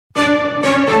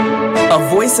a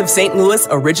Voice of St. Louis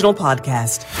original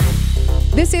podcast.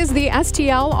 This is the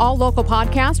STL All Local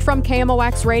podcast from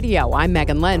KMOX Radio. I'm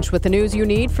Megan Lynch with the news you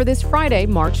need for this Friday,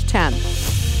 March 10th.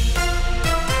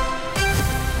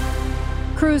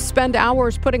 Crews spend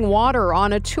hours putting water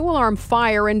on a two-alarm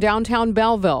fire in downtown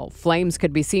Belleville. Flames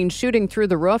could be seen shooting through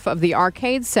the roof of the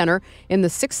Arcade Center in the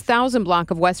 6000 block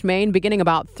of West Main beginning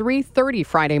about 3:30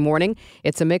 Friday morning.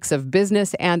 It's a mix of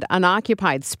business and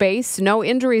unoccupied space. No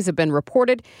injuries have been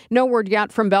reported. No word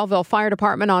yet from Belleville Fire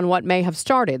Department on what may have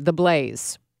started the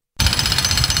blaze.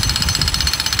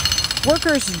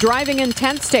 Workers driving in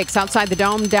tent stakes outside the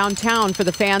Dome downtown for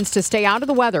the fans to stay out of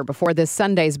the weather before this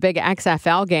Sunday's big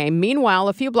XFL game. Meanwhile,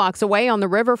 a few blocks away on the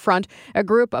riverfront, a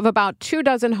group of about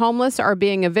 24 homeless are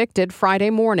being evicted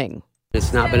Friday morning.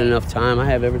 It's not been enough time. I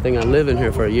have everything. I live in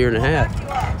here for a year and a half,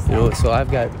 so I've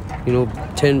got,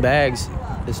 10 bags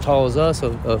as tall as us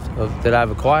of that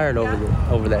I've acquired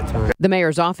over that time. The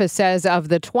mayor's office says of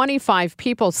the 25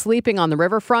 people sleeping on the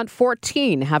riverfront,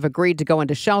 14 have agreed to go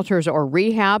into shelters or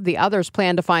rehab. The others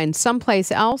plan to find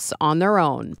someplace else on their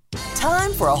own.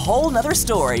 Time for a whole nother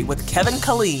story with Kevin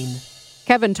Killeen.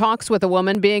 Kevin talks with a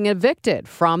woman being evicted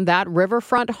from that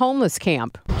riverfront homeless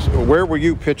camp. So where will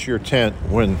you pitch your tent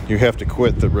when you have to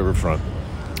quit the riverfront?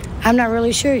 I'm not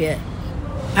really sure yet.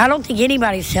 I don't think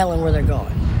anybody's telling where they're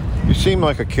going. You seem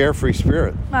like a carefree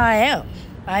spirit. I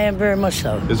am very much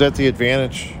so. Is that the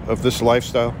advantage of this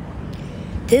lifestyle?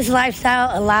 This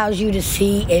lifestyle allows you to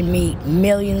see and meet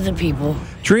millions of people.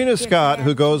 Trina Scott,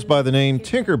 who goes by the name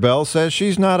Tinkerbell, says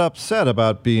she's not upset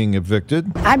about being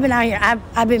evicted. I've been out here.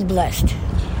 I've been blessed.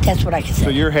 That's what I can say. So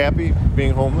you're happy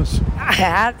being homeless?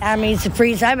 I mean, it's the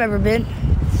freest I've ever been.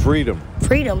 Freedom.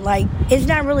 Like, it's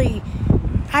not really...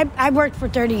 I worked for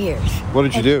 30 years. What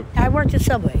did you do? I worked at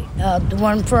Subway, the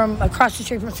one from across the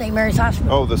street from St. Mary's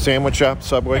Hospital. Oh, the sandwich shop,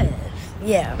 Subway?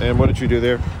 Yeah. And what did you do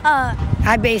there?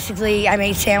 I made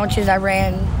sandwiches. I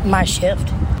ran my shift.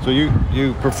 So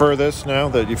you prefer this now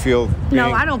that you feel...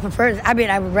 No, I don't prefer this. I mean,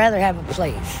 I would rather have a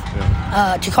place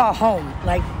to call home.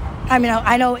 Like,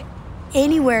 I know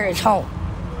anywhere is home.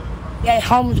 Yeah,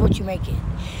 home is what you make it.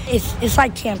 It's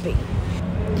like camping.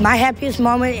 My happiest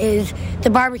moment is the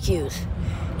barbecues.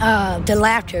 The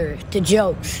laughter, the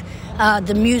jokes,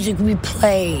 the music we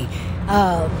play.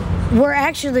 We're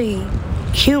actually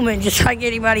human just like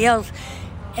anybody else,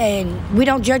 and we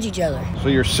don't judge each other. So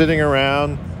you're sitting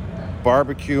around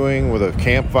barbecuing with a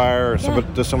campfire.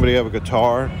 Does somebody have a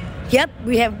guitar? Yep,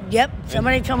 we have. Yep,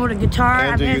 somebody come with a guitar.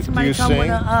 And I've had somebody come with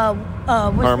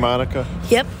a harmonica.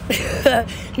 Yep.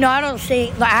 No, I don't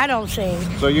sing. I don't sing.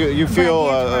 So you feel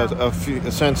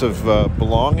a sense of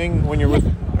belonging when you're with,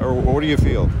 or what do you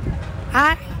feel?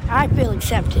 I feel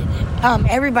accepted.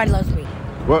 Everybody loves me.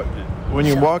 When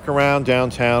you walk around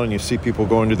downtown and you see people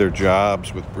going to their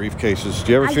jobs with briefcases,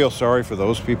 do you ever feel sorry for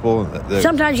those people?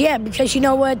 Sometimes, yeah, because you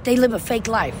know what? They live a fake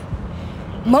life.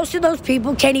 Most of those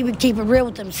people can't even keep it real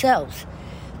with themselves,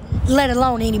 let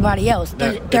alone anybody else.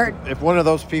 If one of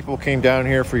those people came down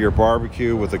here for your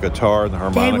barbecue with a guitar and the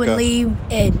harmonica... They would leave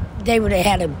and they would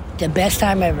have had the best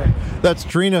time ever. That's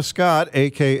Trina Scott,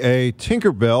 a.k.a.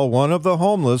 Tinkerbell, one of the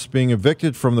homeless being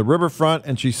evicted from the riverfront,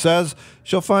 and she says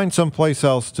she'll find someplace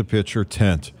else to pitch her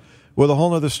tent. With a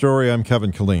whole other story, I'm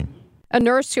Kevin Killeen. A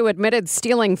nurse who admitted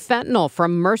stealing fentanyl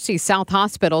from Mercy South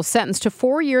Hospital sentenced to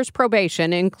 4 years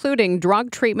probation, including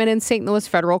drug treatment in St. Louis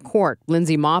federal court.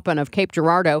 Lindsay Maupin of Cape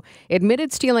Girardeau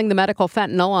admitted stealing the medical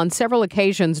fentanyl on several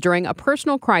occasions during a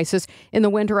personal crisis in the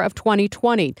winter of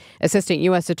 2020. Assistant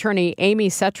U.S. Attorney Amy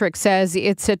Cetrick says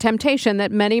it's a temptation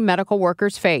that many medical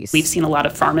workers face. We've seen a lot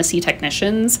of pharmacy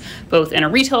technicians, both in a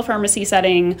retail pharmacy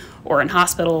setting or in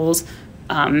hospitals.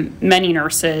 Many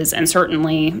nurses and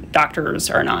certainly doctors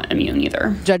are not immune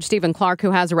either. Judge Stephen Clark,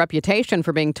 who has a reputation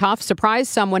for being tough, surprised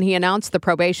some when he announced the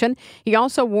probation. He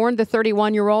also warned the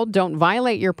 31-year-old, don't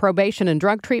violate your probation and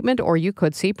drug treatment or you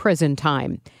could see prison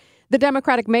time. The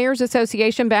Democratic Mayors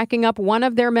Association backing up one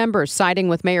of their members, siding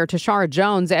with Mayor Tashara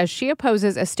Jones as she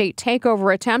opposes a state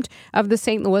takeover attempt of the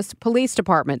St. Louis Police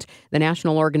Department. The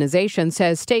national organization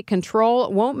says state control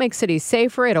won't make cities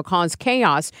safer. It'll cause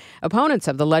chaos. Opponents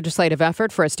of the legislative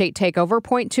effort for a state takeover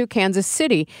point to Kansas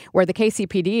City, where the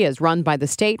KCPD is run by the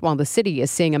state while the city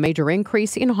is seeing a major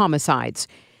increase in homicides.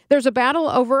 There's a battle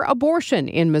over abortion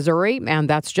in Missouri, and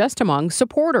that's just among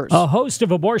supporters. A host of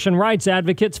abortion rights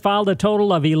advocates filed a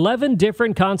total of 11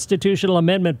 different constitutional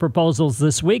amendment proposals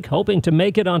this week, hoping to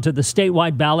make it onto the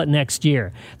statewide ballot next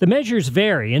year. The measures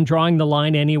vary in drawing the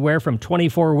line anywhere from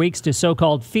 24 weeks to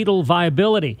so-called fetal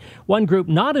viability. One group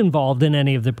not involved in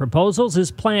any of the proposals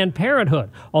is Planned Parenthood,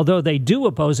 although they do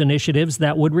oppose initiatives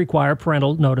that would require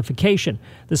parental notification.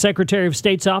 The Secretary of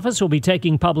State's office will be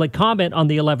taking public comment on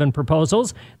the 11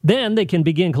 proposals. Then they can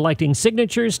begin collecting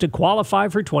signatures to qualify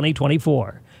for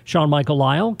 2024. Sean Michael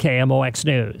Lyle, KMOX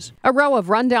News. A row of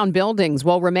rundown buildings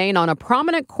will remain on a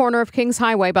prominent corner of Kings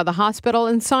Highway by the hospital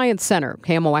and science center.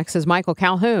 KMOX's Michael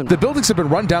Calhoun. The buildings have been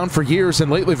run down for years,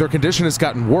 and lately their condition has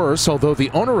gotten worse, although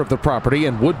the owner of the property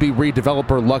and would-be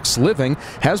redeveloper Lux Living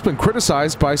has been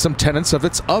criticized by some tenants of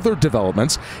its other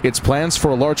developments. Its plans for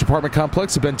a large apartment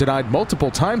complex have been denied multiple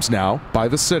times now by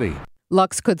the city.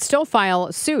 Lux could still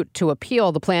file suit to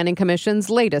appeal the Planning Commission's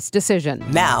latest decision.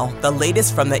 Now, the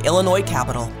latest from the Illinois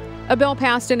Capitol. A bill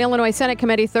passed in Illinois Senate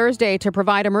Committee Thursday to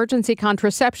provide emergency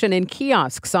contraception in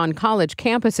kiosks on college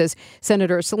campuses.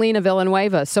 Senator Selena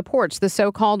Villanueva supports the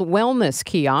so-called wellness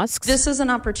kiosks. This is an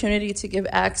opportunity to give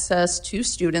access to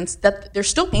students that they're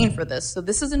still paying for this. So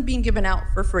this isn't being given out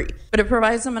for free, but it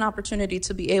provides them an opportunity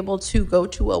to be able to go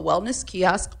to a wellness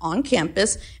kiosk on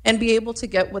campus and be able to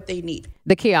get what they need.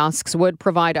 The kiosks would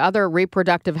provide other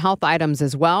reproductive health items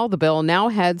as well. The bill now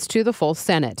heads to the full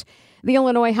Senate. The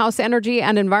Illinois House Energy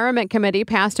and Environment Committee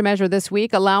passed a measure this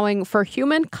week allowing for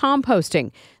human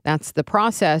composting. That's the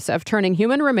process of turning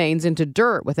human remains into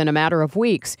dirt within a matter of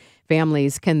weeks.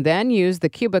 Families can then use the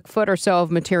cubic foot or so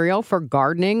of material for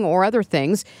gardening or other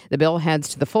things. The bill heads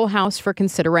to the full House for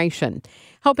consideration.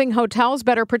 Helping hotels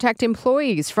better protect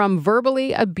employees from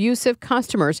verbally abusive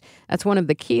customers. That's one of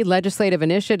the key legislative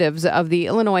initiatives of the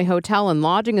Illinois Hotel and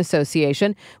Lodging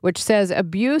Association, which says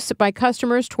abuse by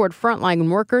customers toward frontline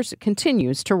workers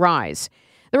continues to rise.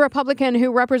 The Republican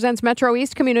who represents Metro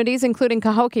East communities, including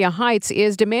Cahokia Heights,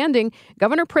 is demanding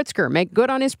Governor Pritzker make good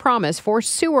on his promise for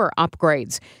sewer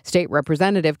upgrades. State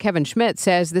Representative Kevin Schmidt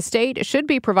says the state should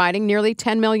be providing nearly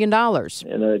 $10 million.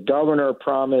 And the governor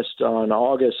promised on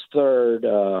August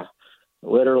 3rd,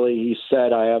 literally he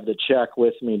said, I have the check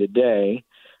with me today.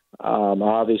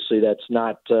 Obviously, that's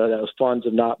not those funds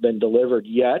have not been delivered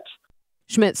yet.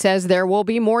 Schmidt says there will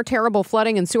be more terrible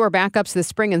flooding and sewer backups this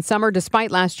spring and summer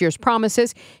despite last year's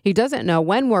promises. He doesn't know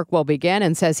when work will begin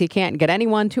and says he can't get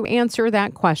anyone to answer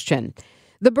that question.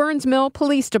 The Burns Mill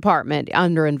Police Department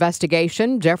under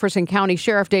investigation. Jefferson County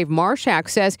Sheriff Dave Marshak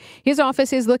says his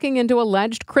office is looking into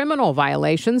alleged criminal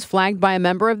violations flagged by a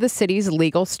member of the city's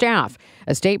legal staff.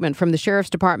 A statement from the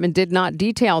Sheriff's Department did not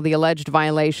detail the alleged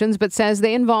violations, but says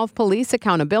they involve police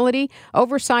accountability,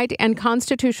 oversight, and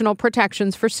constitutional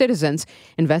protections for citizens.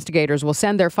 Investigators will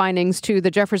send their findings to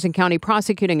the Jefferson County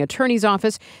Prosecuting Attorney's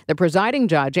Office, the presiding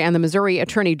judge, and the Missouri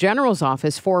Attorney General's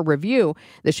Office for review.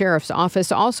 The Sheriff's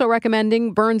Office also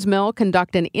recommending Burns Mill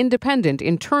conduct an independent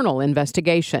internal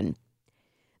investigation.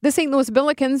 The St. Louis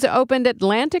Billikens opened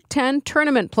Atlantic 10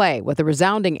 tournament play with a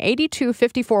resounding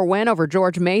 82-54 win over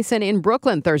George Mason in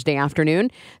Brooklyn Thursday afternoon.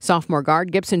 Sophomore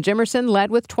guard Gibson Jimerson led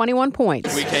with 21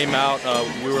 points. We came out,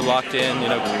 we were locked in.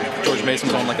 George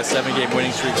Mason's on like a 7-game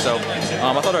winning streak, so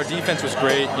I thought our defense was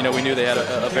great. We knew they had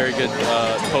a very good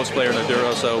post player in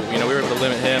Aduro, so we were able to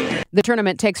limit him. The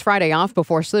tournament takes Friday off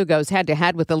before SLU goes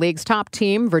head-to-head with the league's top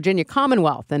team, Virginia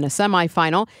Commonwealth, in a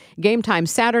semifinal. Game time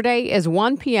Saturday is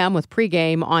 1 p.m. with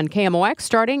pregame on KMOX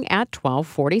starting at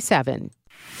 12:47.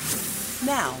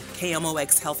 Now,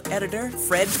 KMOX Health Editor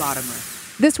Fred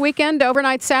Bottomer. This weekend,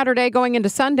 overnight Saturday going into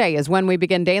Sunday is when we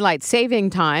begin daylight saving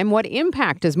time. What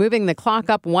impact does moving the clock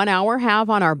up 1 hour have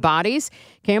on our bodies?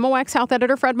 KMOX Health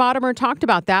Editor Fred Bottomer talked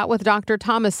about that with Dr.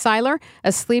 Thomas Seiler,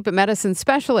 a sleep medicine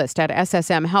specialist at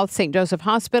SSM Health St. Joseph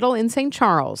Hospital in St.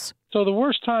 Charles. So the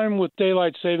worst time with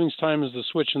daylight savings time is the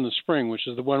switch in the spring, which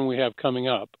is the one we have coming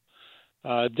up.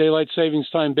 Daylight savings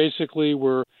time, basically,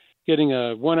 we're getting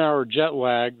a 1 hour jet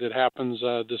lag that happens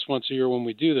this once a year when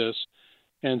we do this.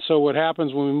 And so what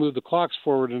happens when we move the clocks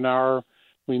forward an hour,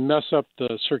 we mess up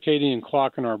the circadian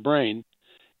clock in our brain.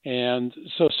 And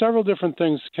so several different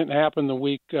things can happen the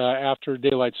week after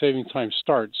daylight saving time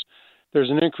starts.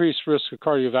 There's an increased risk of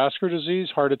cardiovascular disease.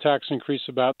 Heart attacks increase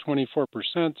about 24%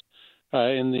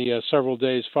 in the several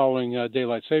days following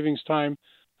daylight savings time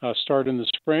start in the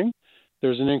spring.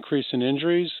 There's an increase in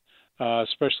injuries,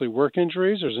 especially work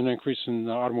injuries. There's an increase in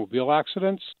automobile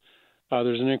accidents.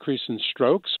 There's an increase in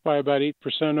strokes by about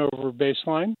 8% over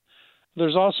baseline.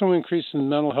 There's also an increase in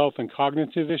mental health and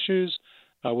cognitive issues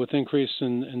with increase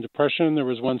in depression. There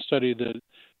was one study that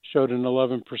showed an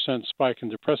 11% spike in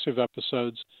depressive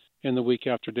episodes in the week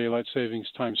after daylight savings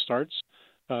time starts.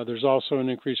 There's also an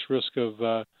increased risk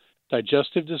of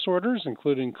digestive disorders,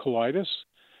 including colitis.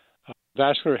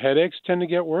 Vascular headaches tend to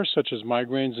get worse, such as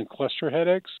migraines and cluster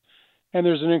headaches. And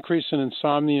there's an increase in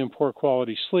insomnia and poor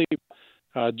quality sleep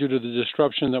due to the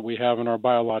disruption that we have in our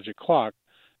biologic clock,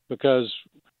 because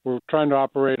we're trying to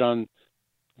operate on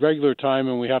regular time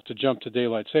and we have to jump to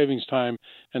daylight savings time,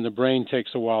 and the brain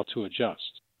takes a while to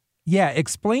adjust. Yeah,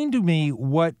 explain to me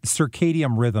what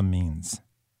circadian rhythm means.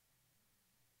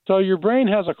 So your brain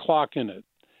has a clock in it,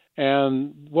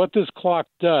 and what this clock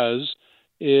does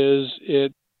is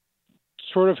it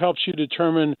sort of helps you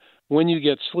determine when you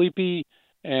get sleepy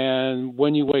and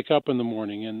when you wake up in the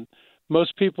morning. And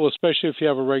most people, especially if you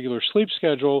have a regular sleep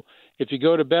schedule, if you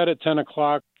go to bed at 10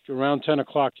 o'clock, around 10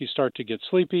 o'clock you start to get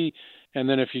sleepy. And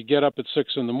then if you get up at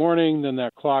 6 in the morning, then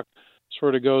that clock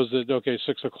sort of goes that, okay,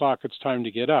 6 o'clock, it's time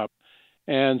to get up.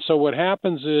 And so what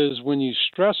happens is when you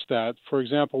stress that, for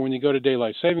example, when you go to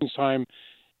daylight savings time,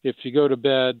 if you go to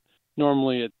bed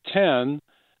normally at 10,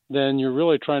 then you're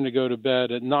really trying to go to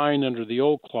bed at 9 under the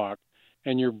old clock,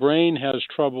 and your brain has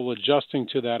trouble adjusting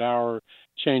to that hour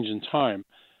change in time.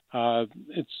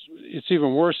 It's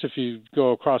even worse if you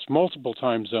go across multiple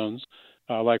time zones,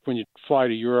 like when you fly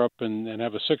to Europe and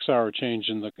have a 6-hour change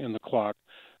in the clock.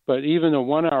 But even a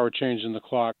 1-hour change in the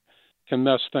clock can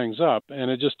mess things up, and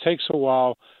it just takes a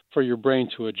while for your brain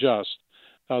to adjust.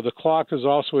 The clock is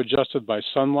also adjusted by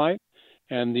sunlight,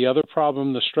 and the other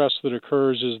problem, the stress that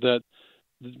occurs, is that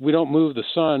we don't move the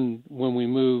sun when we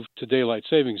move to daylight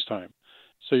savings time.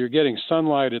 So you're getting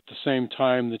sunlight at the same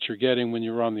time that you're getting when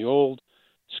you're on the old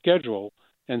schedule,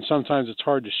 and sometimes it's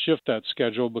hard to shift that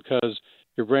schedule because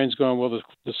your brain's going, well,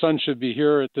 the sun should be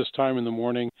here at this time in the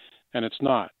morning, and it's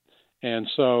not. And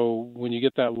so when you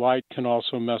get that light, can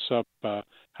also mess up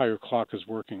how your clock is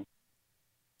working.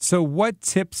 So what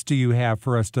tips do you have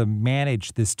for us to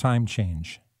manage this time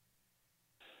change?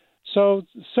 So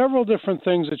several different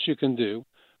things that you can do.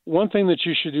 One thing that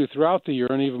you should do throughout the year,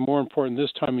 and even more important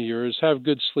this time of year, is have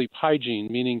good sleep hygiene,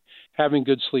 meaning having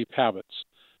good sleep habits.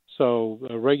 So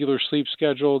a regular sleep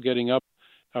schedule, getting up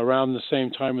around the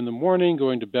same time in the morning,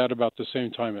 going to bed about the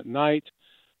same time at night.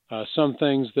 Some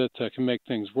things that can make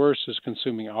things worse is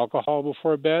consuming alcohol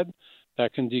before bed.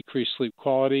 That can decrease sleep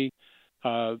quality.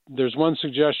 There's one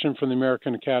suggestion from the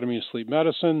American Academy of Sleep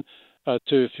Medicine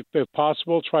to, if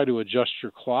possible, try to adjust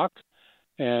your clock.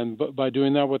 And by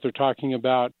doing that, what they're talking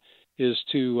about is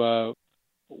to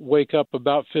wake up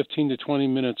about 15 to 20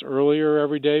 minutes earlier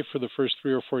every day for the first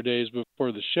 3 or 4 days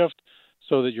before the shift,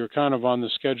 so that you're kind of on the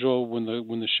schedule when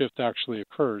the shift actually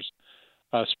occurs.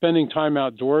 Spending time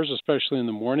outdoors, especially in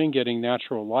the morning, getting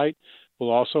natural light,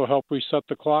 will also help reset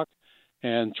the clock,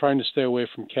 and trying to stay away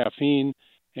from caffeine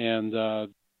and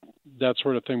that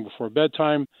sort of thing before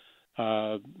bedtime,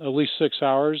 at least 6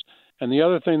 hours. And the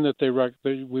other thing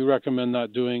that we recommend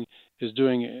not doing is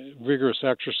doing vigorous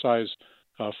exercise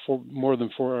for more than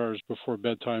 4 hours before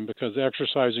bedtime, because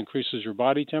exercise increases your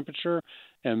body temperature,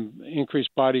 and increased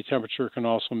body temperature can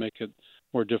also make it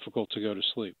more difficult to go to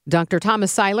sleep. Dr.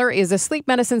 Thomas Seiler is a sleep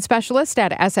medicine specialist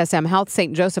at SSM Health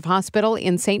St. Joseph Hospital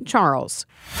in St. Charles.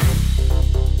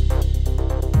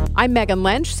 I'm Megan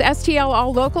Lynch. STL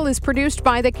All Local is produced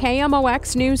by the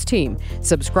KMOX News team.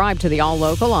 Subscribe to the All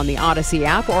Local on the Odyssey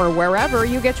app or wherever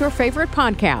you get your favorite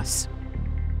podcasts.